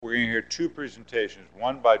we're going to hear two presentations,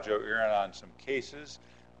 one by Joe Aaron on some cases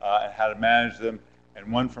and how to manage them,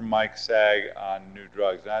 and one from Mike Saag on new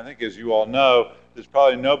drugs. And I think, as you all know, there's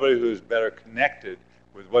probably nobody who's better connected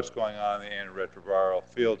with what's going on in the antiretroviral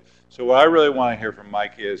field. So what I really want to hear from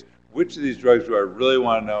Mike is, which of these drugs do I really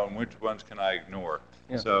want to know, and which ones can I ignore?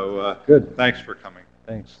 Yeah. So good. Thanks for coming.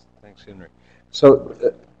 Thanks, Henry. So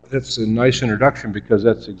that's a nice introduction, because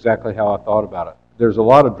that's exactly how I thought about it. There are a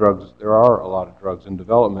lot of drugs in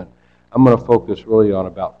development. I'm going to focus really on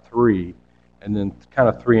about 3, and then kind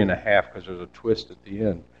of 3.5, because there's a twist at the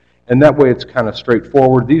end. And that way it's kind of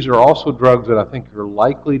straightforward. These are also drugs that I think you're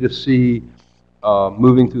likely to see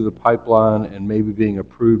moving through the pipeline and maybe being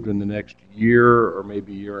approved in the next year or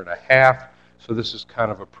maybe 1.5 years. So this is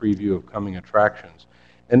kind of a preview of coming attractions.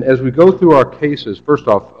 And as we go through our cases, first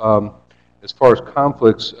off, as far as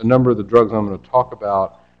conflicts, a number of the drugs I'm going to talk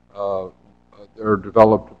about are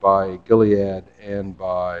developed by Gilead and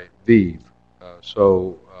by ViiV.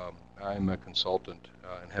 I'm a consultant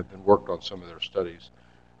and have been worked on some of their studies.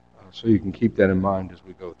 So you can keep that in mind as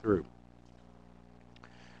we go through.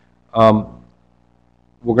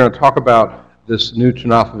 We're going to talk about this new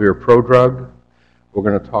tenofovir prodrug. We're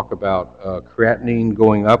going to talk about creatinine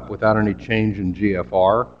going up without any change in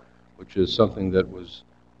GFR, which is something that was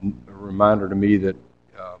a reminder to me that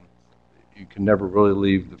you can never really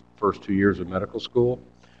leave the first 2 years of medical school.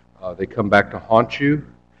 They come back to haunt you,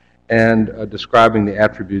 and describing the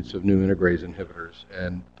attributes of new integrase inhibitors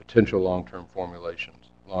and potential long-term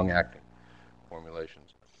formulations, long-acting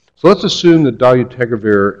formulations. So let's assume that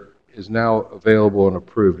dolutegravir is now available and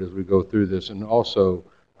approved as we go through this, and also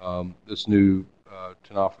this new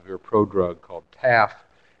tenofovir prodrug called TAF,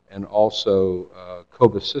 and also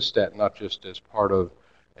cobicistat, not just as part of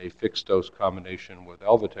a fixed-dose combination with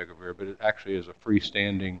elvitegravir, but it actually is a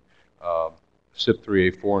freestanding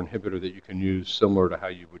CYP3A4 inhibitor that you can use similar to how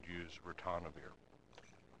you would use ritonavir.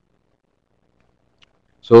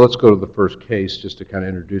 So let's go to the first case just to kind of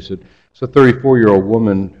introduce it. It's a 34-year-old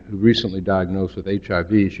woman who recently diagnosed with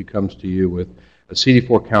HIV. She comes to you with a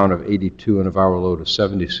CD4 count of 82 and a viral load of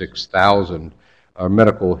 76,000. Our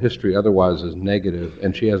medical history otherwise is negative,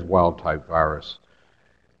 and she has wild-type virus.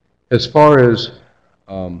 As far as,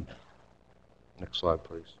 next slide,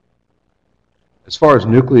 please. As far as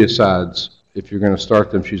nucleosides, if you're going to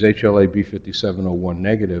start them, she's HLA-B5701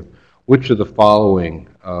 negative. Which of the following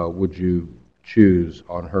would you choose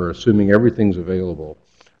on her, assuming everything's available?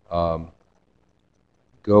 Go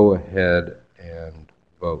ahead and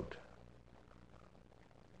vote.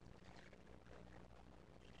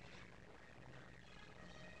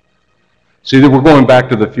 See that we're going back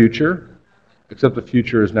to the future, except the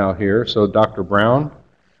future is now here. So Dr. Brown,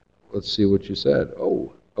 let's see what you said.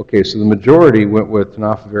 Oh, okay, so the majority went with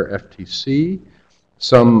tenofovir FTC.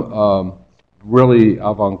 Some really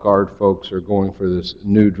avant-garde folks are going for this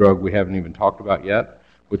new drug we haven't even talked about yet,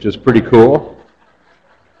 which is pretty cool.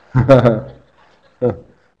 Love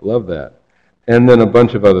that. And then a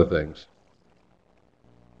bunch of other things.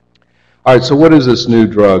 All right, so what is this new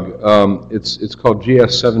drug? It's called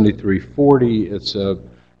GS7340.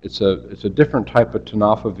 It's a different type of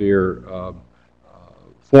tenofovir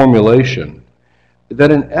formulation that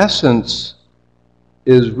in essence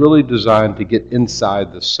is really designed to get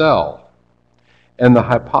inside the cell. And the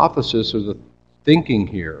hypothesis or the thinking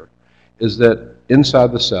here is that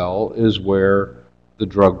inside the cell is where the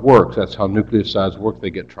drug works. That's how nucleosides work.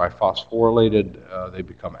 They get triphosphorylated, they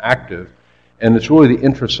become active, and it's really the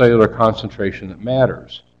intracellular concentration that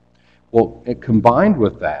matters. Well, combined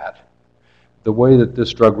with that, the way that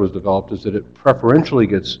this drug was developed is that it preferentially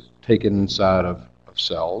gets taken inside of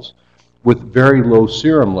cells with very low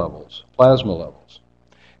serum levels, plasma levels.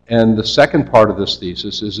 And the second part of this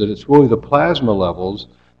thesis is that it's really the plasma levels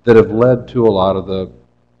that have led to a lot of the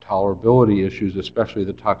tolerability issues, especially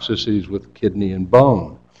the toxicities with kidney and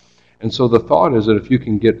bone. And so the thought is that if you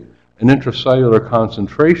can get an intracellular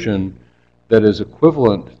concentration that is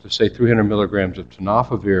equivalent to, say, 300 milligrams of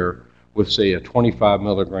tenofovir with, say, a 25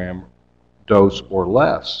 milligram dose or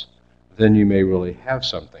less, then you may really have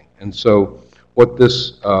something. And so what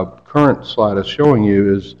this current slide is showing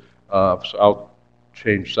you is, so I'll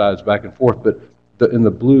change sides back and forth, but in the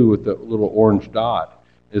blue with the little orange dot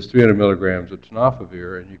is 300 milligrams of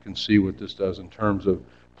tenofovir, and you can see what this does in terms of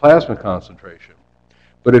plasma concentration.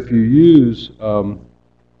 But if you use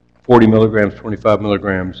 40 milligrams, 25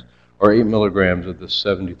 milligrams, or 8 milligrams of the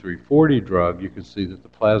 7340 drug, you can see that the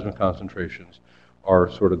plasma concentrations are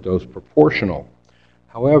sort of dose proportional.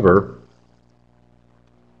 However,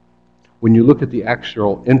 when you look at the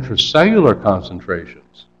actual intracellular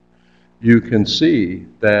concentrations, you can see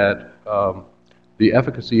that the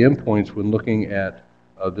efficacy endpoints when looking at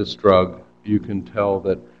this drug, you can tell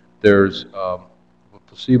that there's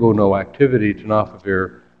placebo no activity,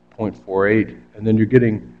 tenofovir 0.48, and then you're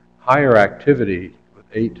getting higher activity with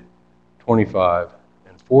 8, 25,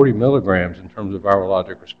 and 40 milligrams in terms of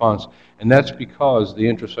virologic response, and that's because the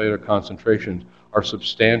intracellular concentrations are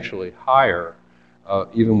substantially higher,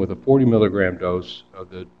 even with a 40 milligram dose of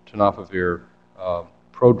the tenofovir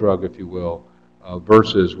prodrug, if you will,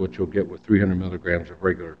 versus what you'll get with 300 milligrams of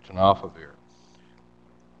regular tenofovir.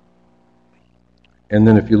 And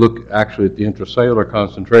then if you look actually at the intracellular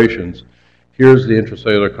concentrations, here's the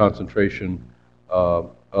intracellular concentration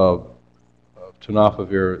of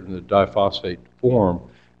tenofovir in the diphosphate form,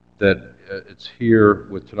 that it's here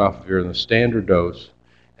with tenofovir in the standard dose,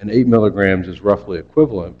 and 8 milligrams is roughly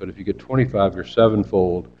equivalent, but if you get 25, you're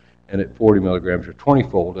 7-fold, and at 40 milligrams, you're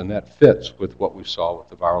 20-fold, and that fits with what we saw with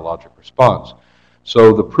the virologic response.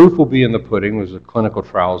 So the proof will be in the pudding as the clinical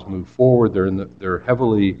trials move forward. They're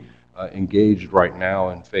heavily engaged right now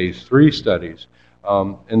in phase 3 studies.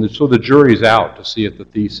 So the jury's out to see if the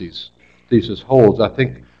thesis holds. I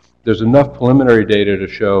think there's enough preliminary data to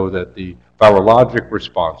show that the virologic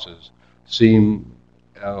responses seem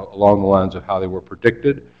along the lines of how they were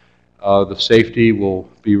predicted. The safety will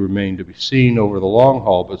remain to be seen over the long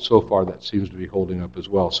haul, but so far that seems to be holding up as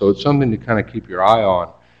well. So it's something to kind of keep your eye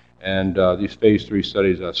on. And these phase 3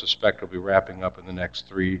 studies, I suspect, will be wrapping up in the next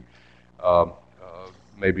 3,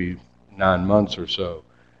 maybe 9 months or so.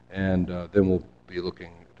 And then we'll be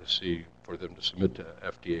looking to see for them to submit to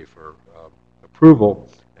FDA for approval,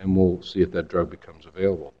 and we'll see if that drug becomes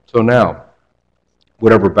available. So now,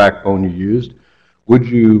 whatever backbone you used, would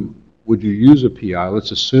you use a PI?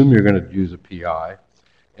 Let's assume you're going to use a PI.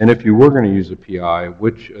 And if you were going to use a PI,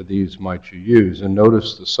 which of these might you use? And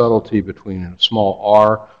notice the subtlety between a small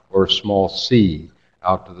r or a small c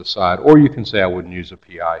out to the side. Or you can say I wouldn't use a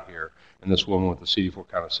PI here. And this woman with the CD4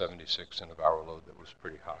 count of 76 and a viral load that was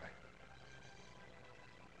pretty high.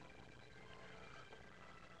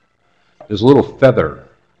 There's a little feather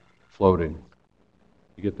floating.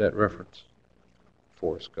 You get that reference?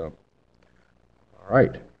 Forrest Gump. All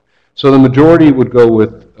right. So the majority would go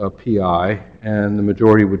with a PI, and the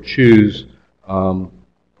majority would choose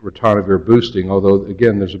ritonavir boosting, although,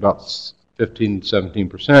 again, there's about 15 to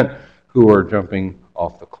 17% who are jumping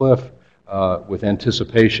off the cliff with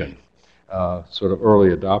anticipation, sort of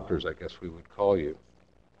early adopters, I guess we would call you.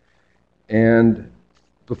 And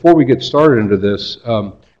before we get started into this,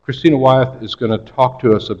 Christina Wyeth is going to talk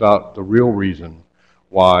to us about the real reason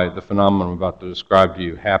why the phenomenon I'm about to describe to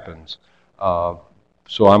you happens.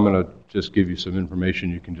 So I'm going to just give you some information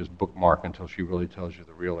you can just bookmark until she really tells you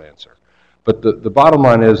the real answer. But the bottom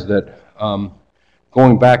line is that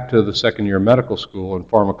going back to the second year of medical school in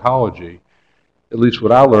pharmacology, at least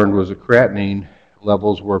what I learned was that creatinine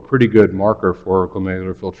levels were a pretty good marker for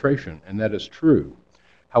glomerular filtration, and that is true.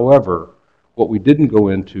 However, what we didn't go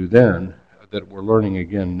into then, that we're learning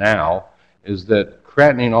again now, is that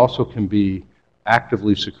creatinine also can be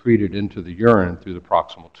actively secreted into the urine through the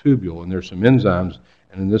proximal tubule, and there's some enzymes,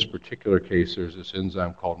 and in this particular case there's this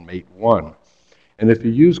enzyme called MATE1. And if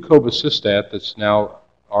you use cobicistat, that's now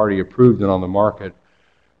already approved and on the market,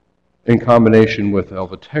 in combination with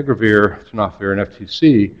elvitegravir, tenofovir, and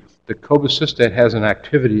FTC, the cobicistat has an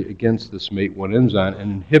activity against this MATE1 enzyme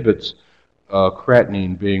and inhibits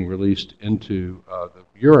creatinine being released into the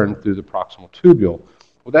urine through the proximal tubule.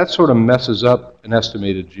 Well, that sort of messes up an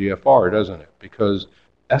estimated GFR, doesn't it? Because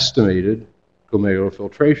estimated glomerular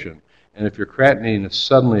filtration. And if your creatinine is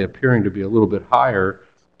suddenly appearing to be a little bit higher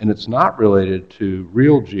and it's not related to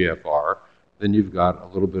real GFR, then you've got a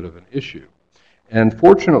little bit of an issue. And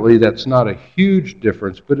fortunately, that's not a huge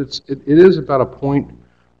difference, but it is about a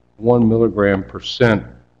 0.1 milligram percent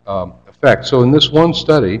effect. So in this one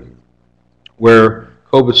study, where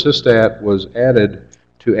cobicistat was added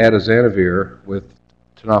to atazanavir with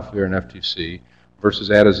tenofovir and FTC versus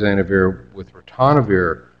atazanavir with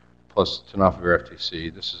ritonavir plus tenofovir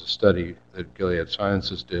FTC. This is a study that Gilead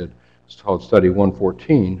Sciences did. It's called Study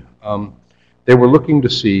 114. They were looking to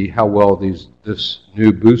see how well this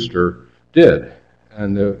new booster did.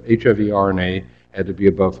 And the HIV RNA had to be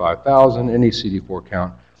above 5,000, any CD4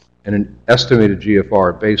 count, and an estimated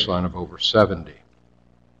GFR at baseline of over 70.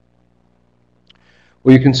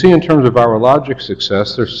 Well, you can see in terms of virologic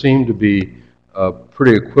success, there seemed to be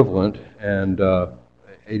pretty equivalent, and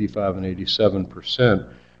 85 and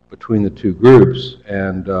 87% between the two groups,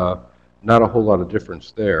 and not a whole lot of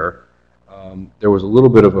difference there. There was a little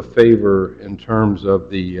bit of a favor in terms of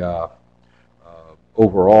the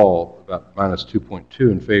overall, about minus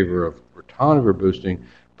 2.2 in favor of ritonavir boosting,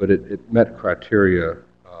 but it met criteria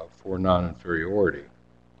for non-inferiority.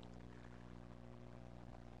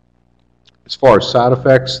 As far as side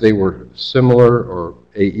effects, they were similar, or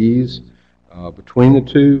AEs, between the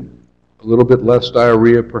two. A little bit less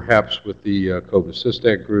diarrhea, perhaps, with the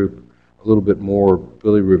cobicistat group, a little bit more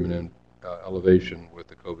bilirubin elevation with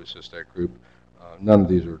the cobicistat group. None of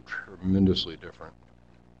these are tremendously different.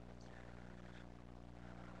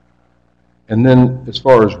 And then as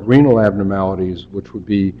far as renal abnormalities, which would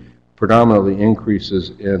be predominantly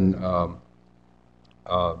increases in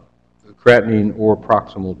creatinine or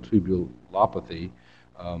proximal tubulopathy,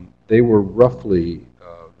 they were roughly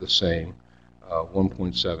the same,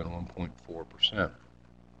 1.7, 1.4%.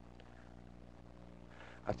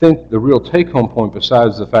 I think the real take-home point,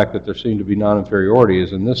 besides the fact that there seemed to be non-inferiority,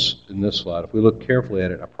 is in this slide. If we look carefully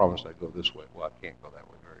at it, I promised I'd go this way. Well, I can't go that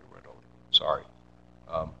way very readily. Sorry.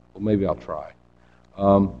 Well, maybe I'll try.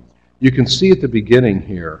 You can see at the beginning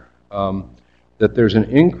here that there's an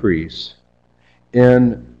increase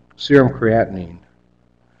in serum creatinine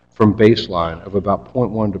from baseline of about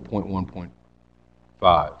 0.1 to 0.1.5,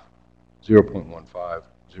 0.15, 0.1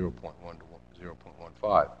 to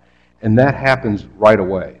 0.15. And that happens right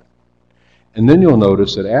away. And then you'll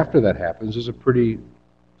notice that after that happens, there's a pretty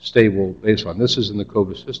stable baseline. This is in the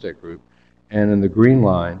cobicistat group. And in the green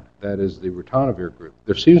line, that is the ritonavir group.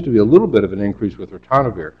 There seems to be a little bit of an increase with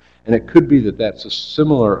ritonavir. And it could be that that's a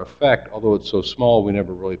similar effect, although it's so small we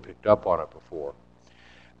never really picked up on it before.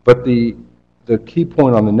 But the key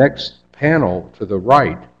point on the next panel to the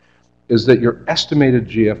right is that your estimated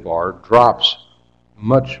GFR drops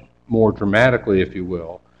much more dramatically, if you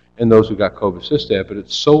will, in those who got cobicistat, but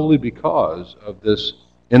it's solely because of this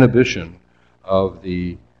inhibition of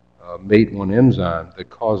the MATE1 enzyme that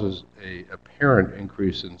causes an apparent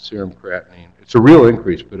increase in serum creatinine. It's a real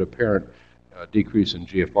increase, but apparent decrease in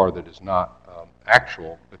GFR that is not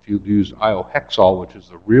actual. If you use iohexol, which is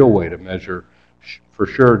the real way to measure for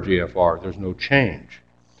sure GFR, there's no change.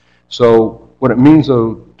 So what it means,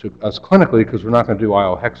 though, to us clinically, because we're not going to do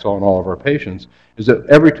iohexol in all of our patients, is that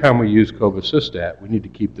every time we use cobicistat, we need to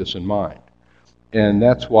keep this in mind. And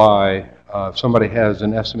that's why if somebody has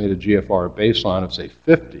an estimated GFR at baseline of, say,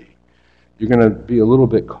 50, you're going to be a little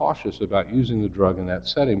bit cautious about using the drug in that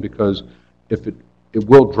setting, because if it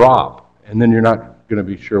will drop, and then you're not going to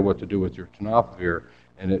be sure what to do with your tenofovir,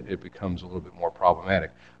 and it becomes a little bit more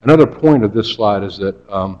problematic. Another point of this slide is that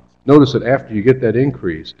notice that after you get that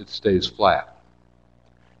increase, it stays flat.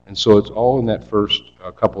 And so it's all in that first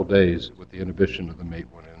couple days with the inhibition of the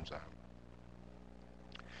MATE1 enzyme.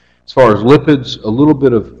 As far as lipids, a little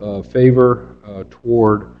bit of favor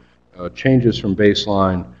toward changes from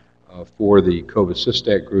baseline for the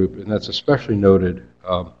cobicistat group, and that's especially noted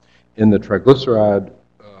in the triglyceride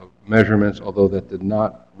measurements, although that did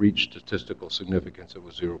not reach statistical significance. It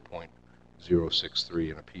was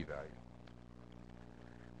 0.063 in a p-value.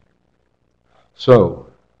 So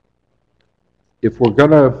if we're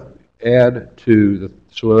going to add to the,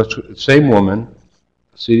 so that's the same woman,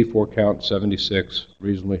 CD4 count 76,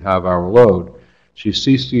 reasonably high viral load. She's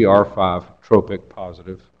CCR5 tropic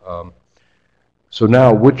positive. So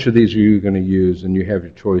now, which of these are you going to use? And you have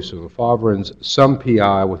your choice of efavirenz, some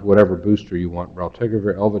PI with whatever booster you want,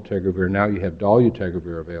 raltegravir, elvitegravir. Now you have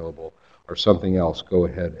dolutegravir available, or something else. Go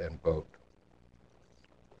ahead and vote.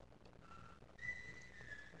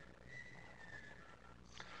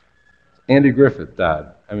 Andy Griffith died.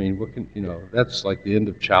 I mean, what can, that's like the end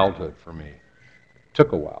of childhood for me. It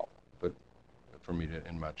took a while, but for me to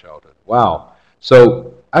end my childhood. Wow.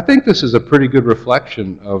 So I think this is a pretty good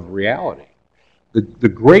reflection of reality. The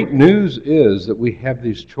great news is that we have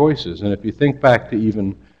these choices, and if you think back to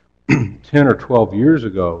even 10 or 12 years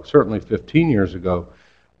ago, certainly 15 years ago,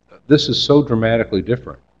 this is so dramatically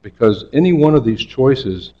different, because any one of these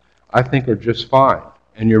choices, I think, are just fine,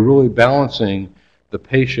 and you're really balancing the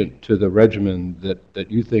patient to the regimen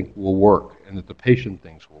that you think will work and that the patient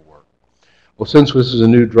thinks will work. Well, since this is a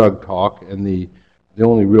new drug talk, and the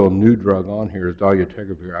only real new drug on here is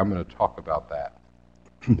dolutegravir, I'm going to talk about that.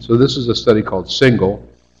 So this is a study called SINGLE.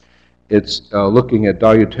 It's looking at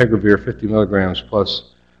dolutegravir 50 milligrams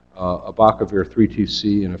plus abacavir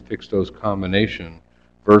 3TC in a fixed dose combination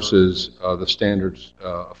versus the standard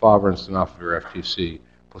efavirenz tenofovir FTC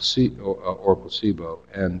or placebo.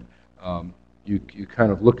 And you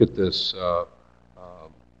kind of look at this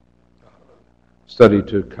study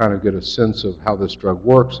to kind of get a sense of how this drug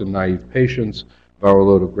works in naive patients, viral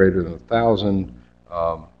load of greater than 1,000.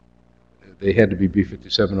 They had to be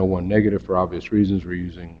B5701 negative for obvious reasons. We're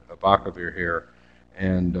using abacavir here,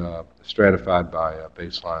 and stratified by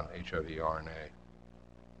baseline HIV RNA.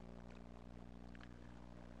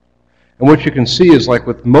 And what you can see is, like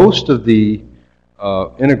with most of the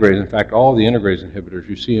integrase, in fact, all the integrase inhibitors,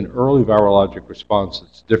 you see an early virologic response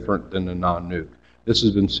that's different than a non-nuke. This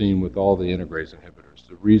has been seen with all the integrase inhibitors.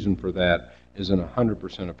 The reason for that isn't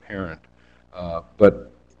 100% apparent,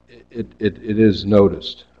 but it is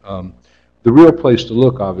noticed. The real place to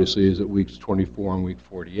look, obviously, is at weeks 24 and week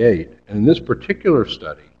 48. And in this particular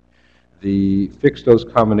study, the fixed-dose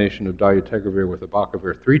combination of dolutegravir with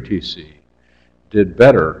abacavir 3-TC did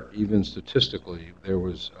better, even statistically. There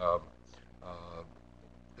was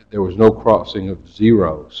no crossing of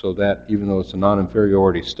 0, so that even though it's a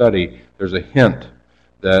non-inferiority study, there's a hint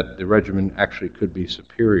that the regimen actually could be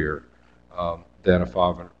superior than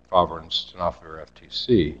efavirenz tenofovir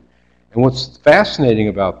FTC. And what's fascinating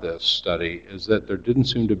about this study is that there didn't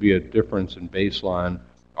seem to be a difference in baseline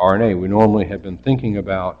RNA. We normally have been thinking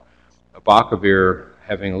about abacavir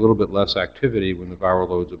having a little bit less activity when the viral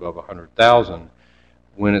load's above 100,000.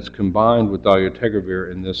 When it's combined with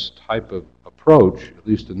dolutegravir in this type of approach, at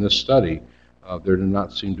least in this study, there did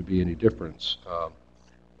not seem to be any difference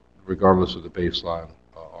regardless of the baseline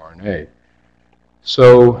RNA.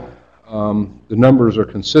 So the numbers are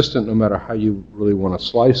consistent no matter how you really want to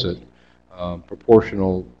slice it.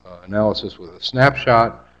 Proportional analysis with a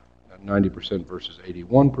snapshot, 90% versus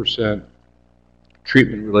 81%.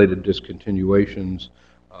 Treatment-related discontinuations,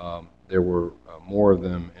 there were more of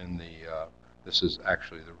them in the, this is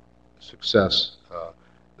actually the success,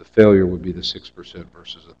 the failure would be the 6%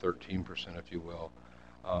 versus the 13%, if you will.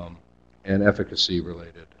 And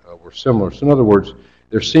efficacy-related were similar. So in other words,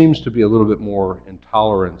 there seems to be a little bit more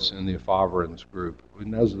intolerance in the efavirenz group.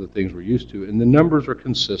 And those are the things we're used to. And the numbers are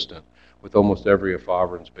consistent with almost every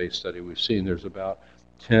efavirenz-based study we've seen. There's about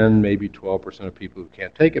 10, maybe 12% of people who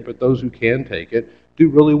can't take it, but those who can take it do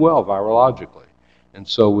really well virologically. And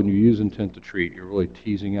so when you use intent to treat, you're really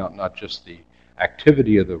teasing out not just the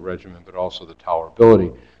activity of the regimen, but also the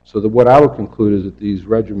tolerability. So that what I would conclude is that these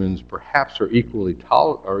regimens perhaps are equally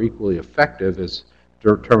effective as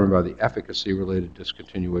determined by the efficacy-related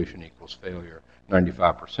discontinuation equals failure,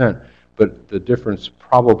 95%. But the difference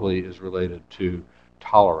probably is related to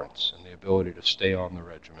tolerance and the ability to stay on the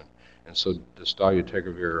regimen. And so this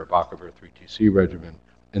dolutegravir abacavir 3-TC regimen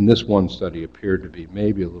in this one study appeared to be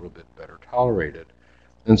maybe a little bit better tolerated.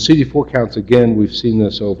 And CD4 counts, again, we've seen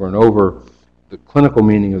this over and over. The clinical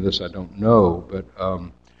meaning of this I don't know, but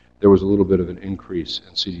there was a little bit of an increase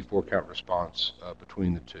in CD4 count response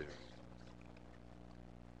between the two.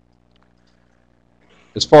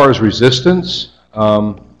 As far as resistance,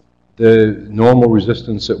 the normal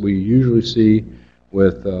resistance that we usually see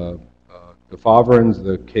with efavirenz,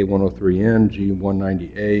 the K103N,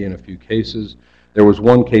 G190A in a few cases. There was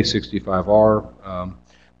one K65R,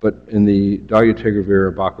 but in the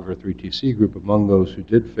dolutegravir abacavir 3-TC group, among those who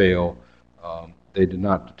did fail, they did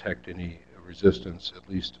not detect any resistance, at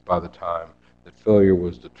least by the time that failure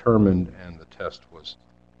was determined and the test was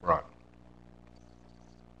run.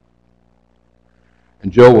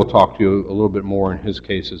 And Joe will talk to you a little bit more in his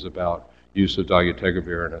cases about use of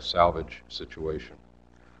dolutegravir in a salvage situation.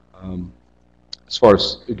 As far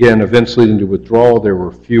as, again, events leading to withdrawal, there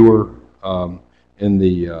were fewer in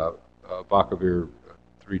the abacavir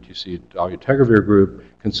 3-TC dolutegravir group,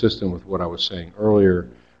 consistent with what I was saying earlier.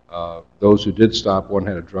 Those who did stop, one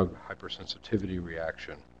had a drug hypersensitivity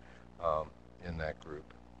reaction in that group.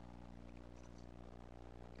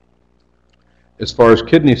 As far as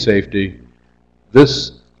kidney safety,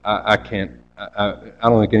 this I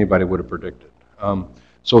don't think anybody would have predicted.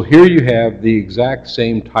 So here you have the exact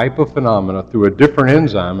same type of phenomena through a different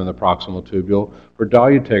enzyme in the proximal tubule for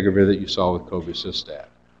dolutegravir that you saw with cobicistat.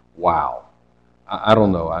 Wow. I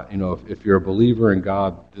don't know. You know, if you're a believer in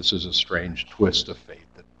God, this is a strange twist of fate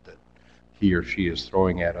that he or she is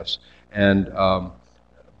throwing at us. And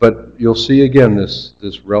but you'll see again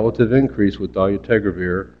this relative increase with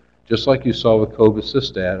dolutegravir, just like you saw with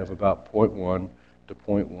cobicistat, of about 0.1 to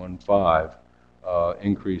 0.15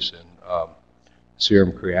 increase in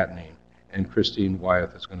serum creatinine. And Christine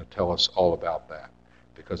Wyeth is going to tell us all about that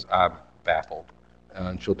because I'm baffled.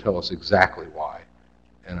 And she'll tell us exactly why.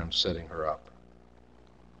 And I'm setting her up.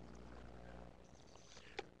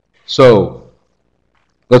 So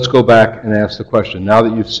let's go back and ask the question. Now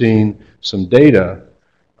that you've seen some data,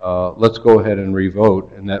 let's go ahead and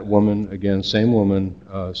revote. And that woman, again, same woman,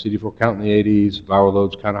 CD4 count in the 80s, viral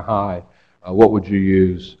load's kind of high. What would you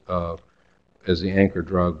use as the anchor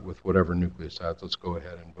drug with whatever nucleosides? Let's go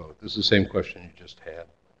ahead and vote. This is the same question you just had.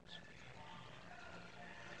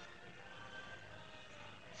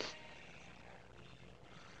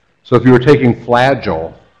 So if you were taking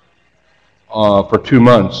Flagyl for 2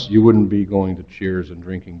 months, you wouldn't be going to Cheers and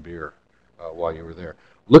drinking beer while you were there.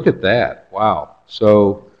 Look at that. Wow.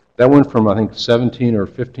 So That went from, I think, 17 or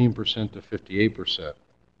 15% to 58%.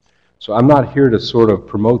 So I'm not here to sort of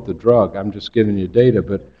promote the drug. I'm just giving you data,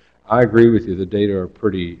 but I agree with you. The data are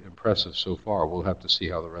pretty impressive so far. We'll have to see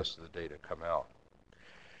how the rest of the data come out.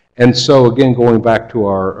 And so, again, going back to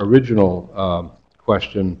our original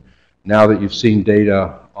question, now that you've seen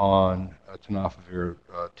data on tenofovir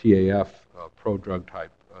TAF pro-drug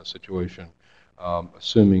type situation,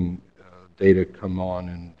 assuming data come on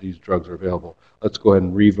and these drugs are available, let's go ahead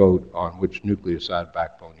and revote on which nucleoside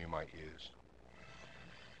backbone you might use.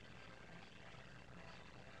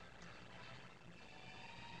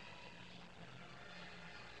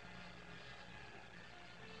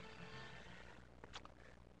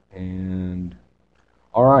 And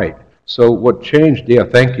all right, so what changed? Yeah,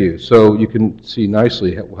 thank you. So you can see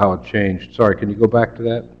nicely how it changed. Sorry, can you go back to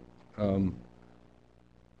that?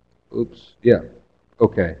 Oops, yeah,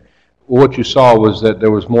 okay. Well, what you saw was that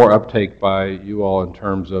there was more uptake by you all in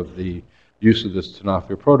terms of the use of this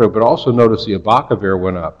tenofovir proto, but also notice the abacavir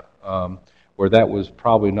went up, where that was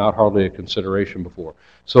probably not hardly a consideration before.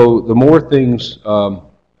 So the more things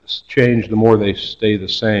change, the more they stay the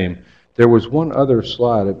same. There was one other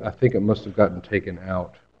slide, I think it must have gotten taken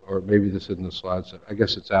out, or maybe this isn't the slides, I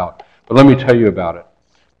guess it's out. But let me tell you about it.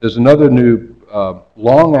 There's another new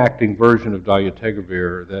long-acting version of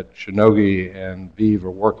dolutegravir that Shionogi and ViiV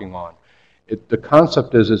are working on. The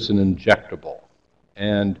concept is it's an injectable.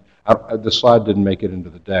 And the slide didn't make it into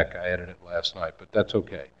the deck. I edited it last night, but that's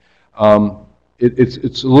okay.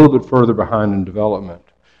 It's a little bit further behind in development.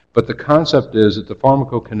 But the concept is that the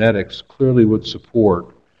pharmacokinetics clearly would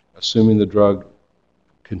support, assuming the drug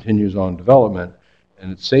continues on development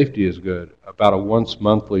and its safety is good, about a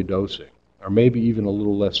once-monthly dosing, or maybe even a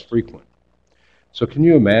little less frequent. So can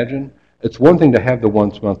you imagine? It's one thing to have the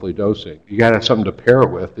once-monthly dosing. You got to have something to pair it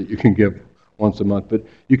with that you can give once a month, but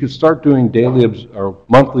you could start doing daily or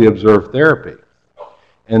monthly observed therapy.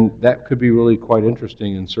 And that could be really quite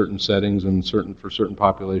interesting in certain settings and for certain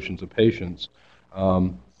populations of patients.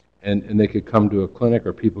 And they could come to a clinic,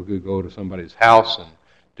 or people could go to somebody's house and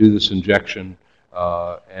do this injection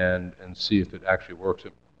and see if it actually works.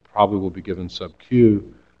 It probably will be given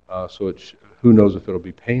sub-Q, so who knows if it'll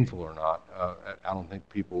be painful or not. I don't think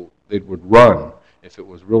they would run if it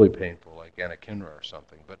was really painful, like anakinra or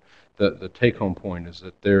something. But the take-home point is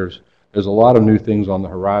that there's a lot of new things on the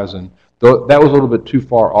horizon. Though that was a little bit too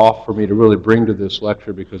far off for me to really bring to this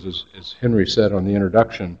lecture, because as Henry said on the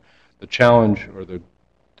introduction, the challenge or the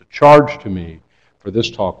charge to me for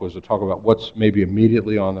this talk was to talk about what's maybe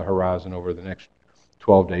immediately on the horizon over the next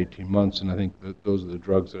 12 to 18 months, and I think that those are the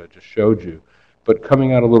drugs that I just showed you. But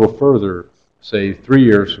coming out a little further, say 3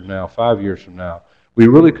 years from now, 5 years from now, we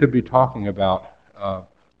really could be talking about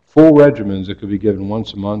full regimens that could be given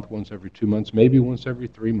once a month, once every 2 months, maybe once every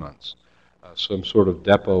 3 months, some sort of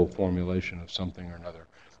depot formulation of something or another.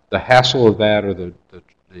 The hassle of that, or the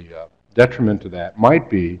detriment to that, might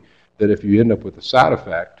be that if you end up with a side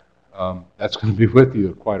effect, that's going to be with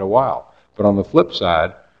you quite a while. But on the flip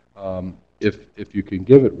side, if you can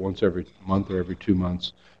give it once every month or every 2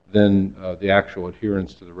 months, then the actual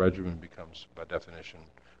adherence to the regimen becomes, by definition,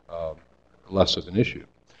 less of an issue.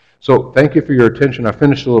 So thank you for your attention. I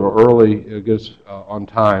finished a little early, it gets on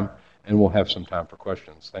time, and we'll have some time for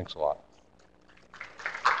questions. Thanks a lot.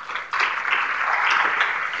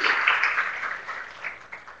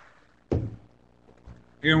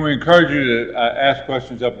 Again, we encourage you to ask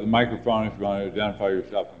questions up at the microphone if you want to identify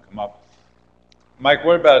yourself and come up. Mike,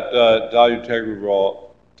 what about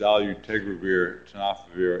dolutegravir,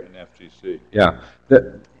 tenofovir, and FTC? Yeah,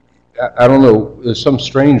 I don't know. There's some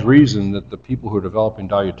strange reason that the people who are developing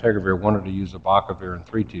dolutegravir wanted to use abacavir and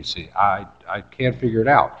 3TC. I can't figure it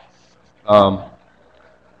out. Mike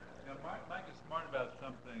is smart about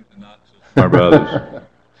some things and not so smart about others.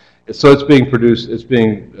 So it's being produced. It's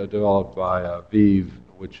being developed by ViiV,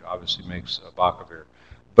 which obviously makes abacavir.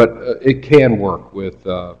 But it can work with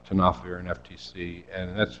tenofovir and FTC,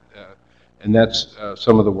 and that's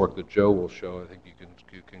some of the work that Joe will show. I think you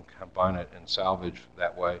can combine it and salvage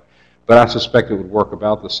that way. But I suspect it would work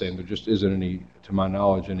about the same. There just isn't any, to my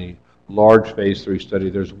knowledge, any large phase 3 study.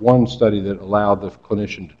 There's one study that allowed the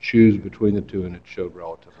clinician to choose between the two, and it showed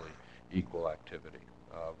relatively equal activity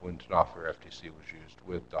when tenofovir FTC was used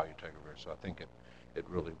with dolutegravir. So I think it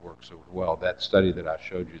really works so well. That study that I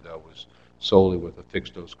showed you, though, was solely with a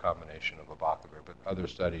fixed dose combination of abacavir, but other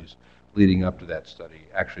studies leading up to that study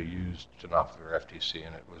actually used tenofovir FTC,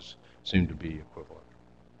 and it seemed to be equivalent.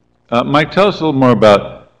 Mike, tell us a little more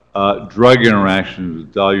about drug interactions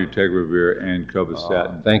with dolutegravir and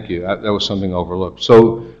covastatin. Thank you. That was something overlooked.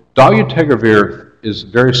 So dolutegravir is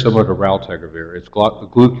very similar to raltegravir. It's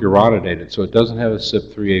glucuronidated, so it doesn't have a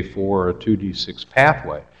CYP3A4 or a 2D6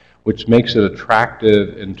 pathway, which makes it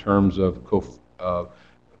attractive in terms of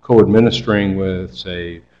co-administering with,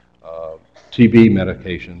 say, TB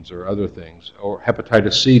medications or other things, or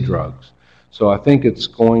hepatitis C drugs. So I think it's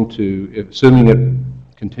going to, assuming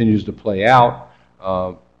it continues to play out,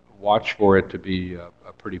 watch for it to be a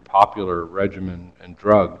pretty popular regimen and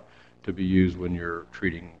drug to be used when you're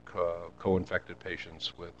treating co-infected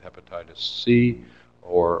patients with hepatitis C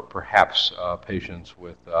or perhaps patients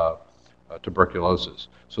with tuberculosis.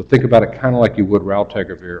 So think about it kind of like you would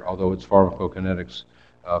raltegravir, although its pharmacokinetics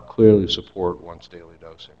clearly support once daily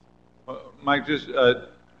dosing. Mike, just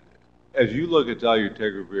as you look at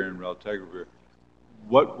dolutegravir and raltegravir,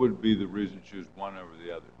 what would be the reason to choose one over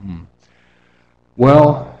the other?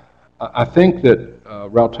 Well, I think that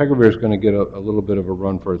raltegravir is going to get a little bit of a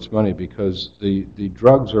run for its money because the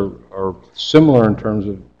drugs are similar in terms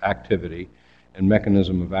of activity and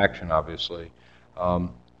mechanism of action, obviously.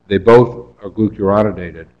 They both are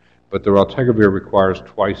glucuronidated, but the raltegravir requires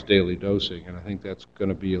twice daily dosing, and I think that's going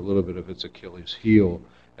to be a little bit of its Achilles heel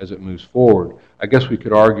as it moves forward. I guess we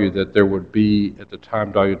could argue that there would be, at the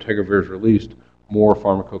time dolutegravir is released, more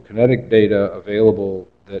pharmacokinetic data available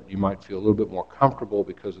that you might feel a little bit more comfortable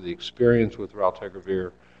because of the experience with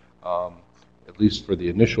raltegravir, at least for the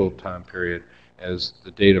initial time period, as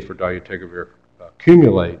the data for dolutegravir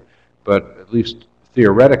accumulate. But at least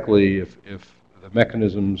theoretically, if the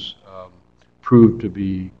mechanisms prove to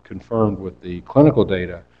be confirmed with the clinical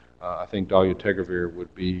data, I think dolutegravir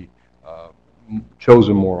would be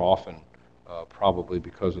chosen more often, probably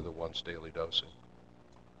because of the once daily dosing.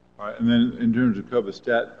 All right, and then in terms of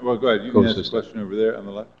covistat, well, go ahead. You can ask the question over there on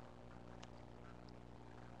the left.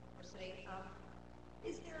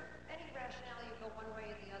 Is there any rationale you go one way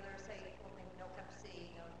or the other, say, only no hep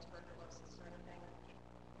C, no tuberculosis or anything?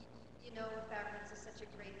 You know, Favirenz is such a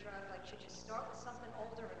great drug. Like, should you start with something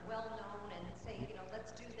older and well-known and say, you know,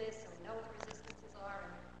 let's do this, and we know what the resistances are,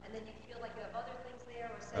 and then you feel like you have other things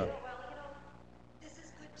there, or say, oh, well, you know, this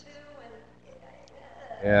is good too, and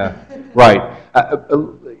yeah, right.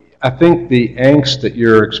 I think the angst that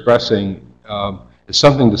you're expressing is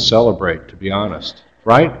something to celebrate, to be honest,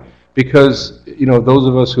 right? Because, you know, those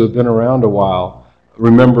of us who have been around a while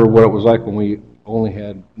remember what it was like when we only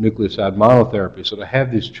had nucleoside monotherapy. So to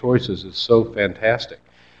have these choices is so fantastic.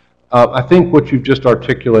 I think what you've just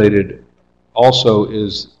articulated also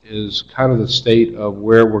is kind of the state of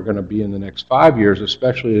where we're going to be in the next 5 years,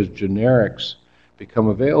 especially as generics become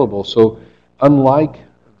available. So unlike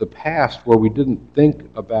the past where we didn't think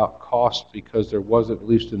about cost because there wasn't, at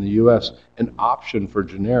least in the U.S., an option for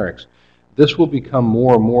generics, this will become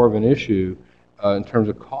more and more of an issue in terms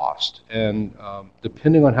of cost. And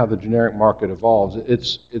depending on how the generic market evolves,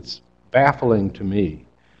 it's baffling to me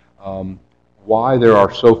why there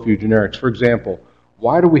are so few generics. For example,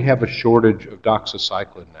 why do we have a shortage of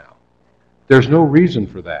doxycycline now? There's no reason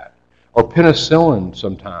for that. Or penicillin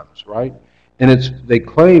sometimes, right? And they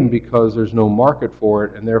claim because there's no market for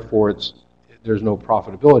it and therefore there's no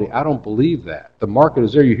profitability. I don't believe that. The market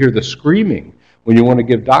is there. You hear the screaming when you want to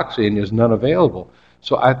give doxy and there's none available.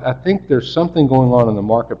 So I think there's something going on in the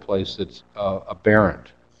marketplace that's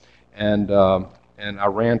aberrant. And I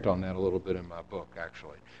rant on that a little bit in my book,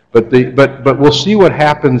 actually. But we'll see what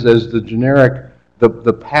happens as the generic,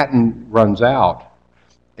 the patent runs out,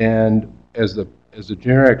 and as the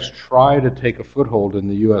generics try to take a foothold in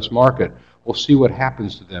the U.S. market, we'll see what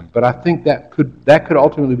happens to them. But I think that could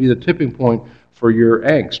ultimately be the tipping point for your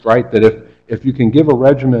angst, right? That if you can give a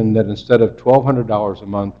regimen that instead of $1,200 a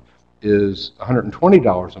month is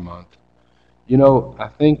 $120 a month, you know, I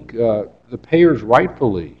think the payers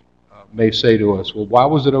rightfully may say to us, well, why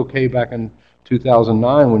was it okay back in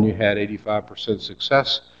 2009 when you had 85%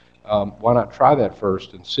 success? Why not try that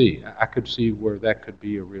first and see? I could see where that could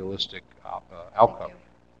be a realistic outcome.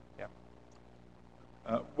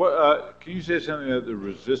 Can you say something about the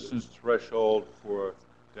resistance threshold for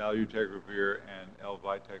dolutegravir and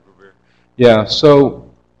elvitegravir? Yeah,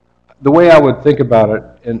 so the way I would think about it,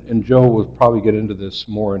 and Joe will probably get into this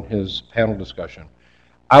more in his panel discussion,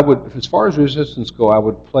 as far as resistance go, I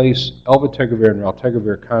would place elvitegravir and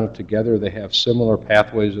raltegravir kind of together. They have similar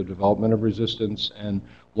pathways of development of resistance, and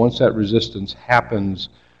once that resistance happens,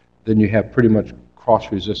 then you have pretty much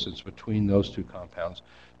cross-resistance between those two compounds.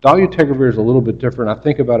 Dolutegravir is a little bit different. I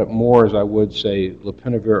think about it more as I would say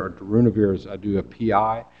lopinavir or darunavir as I do a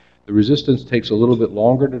PI. The resistance takes a little bit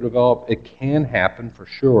longer to develop. It can happen for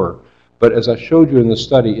sure, but as I showed you in the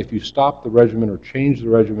study, if you stop the regimen or change the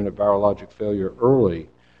regimen of virologic failure early,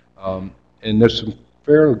 and there's some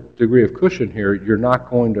fair degree of cushion here, you're not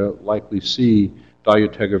going to likely see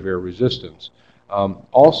dolutegravir resistance.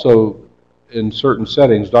 Also, in certain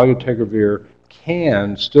settings, dolutegravir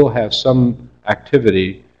can still have some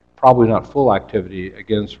activity, probably not full activity,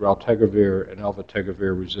 against raltegravir and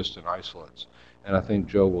elvategravir resistant isolates. And I think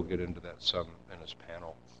Joe will get into that some in his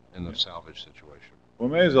panel in the salvage situation. Well,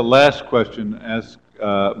 maybe as a last question, ask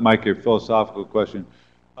Mike a philosophical question.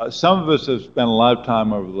 Some of us have spent a lot of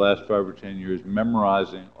time over the last 5 or 10 years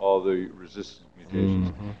memorizing all the resistance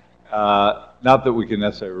mutations. Not that we can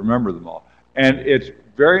necessarily remember them all. And it's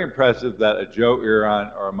very impressive that a Joe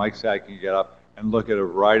Iran or a Mike Saag can get up and look at a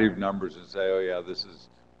variety of numbers and say, oh yeah, this is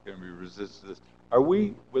going to be resistant to this. Are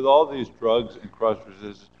we, with all these drugs and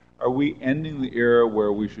cross-resistance, are we ending the era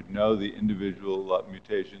where we should know the individual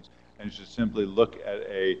mutations and should simply look at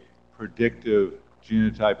a predictive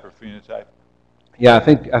genotype or phenotype? Yeah, I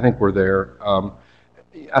think we're there.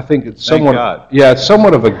 I think it's Thank somewhat, God. yeah, it's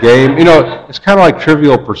somewhat of a game. You know, it's kind of like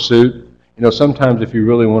Trivial Pursuit. You know, sometimes if you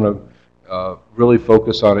really want to really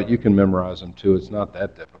focus on it, you can memorize them too. It's not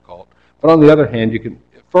that difficult. But on the other hand, you can,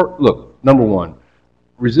 look, number one,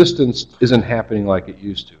 resistance isn't happening like it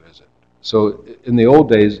used to, is it? So in the old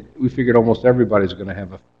days, we figured almost everybody's going to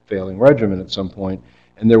have a failing regimen at some point,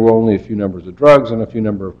 and there were only a few numbers of drugs and a few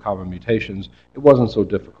number of common mutations. It wasn't so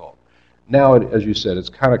difficult. Now, as you said, it's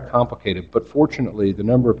kind of complicated, but fortunately, the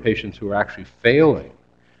number of patients who are actually failing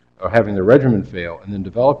or having their regimen fail and then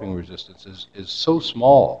developing resistance is so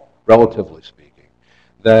small, relatively speaking,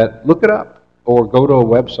 that look it up or go to a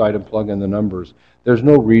website and plug in the numbers. There's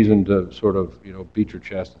no reason to sort of, you know, beat your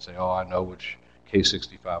chest and say, oh, I know which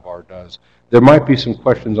K65R does. There might be some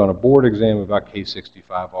questions on a board exam about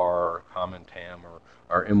K65R or common TAM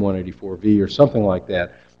or M184V or something like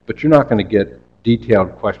that, but you're not going to get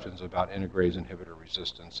detailed questions about integrase inhibitor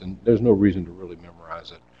resistance, and there's no reason to really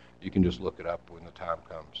memorize it. You can just look it up when the time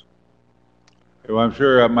comes. Well, I'm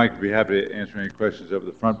sure Mike would be happy to answer any questions over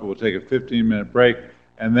the front, but we'll take a 15-minute break,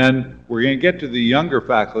 and then we're going to get to the younger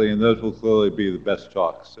faculty, and those will clearly be the best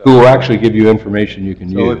talks. Who will actually give you information you can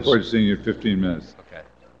use. I look forward to seeing you in 15 minutes. Okay.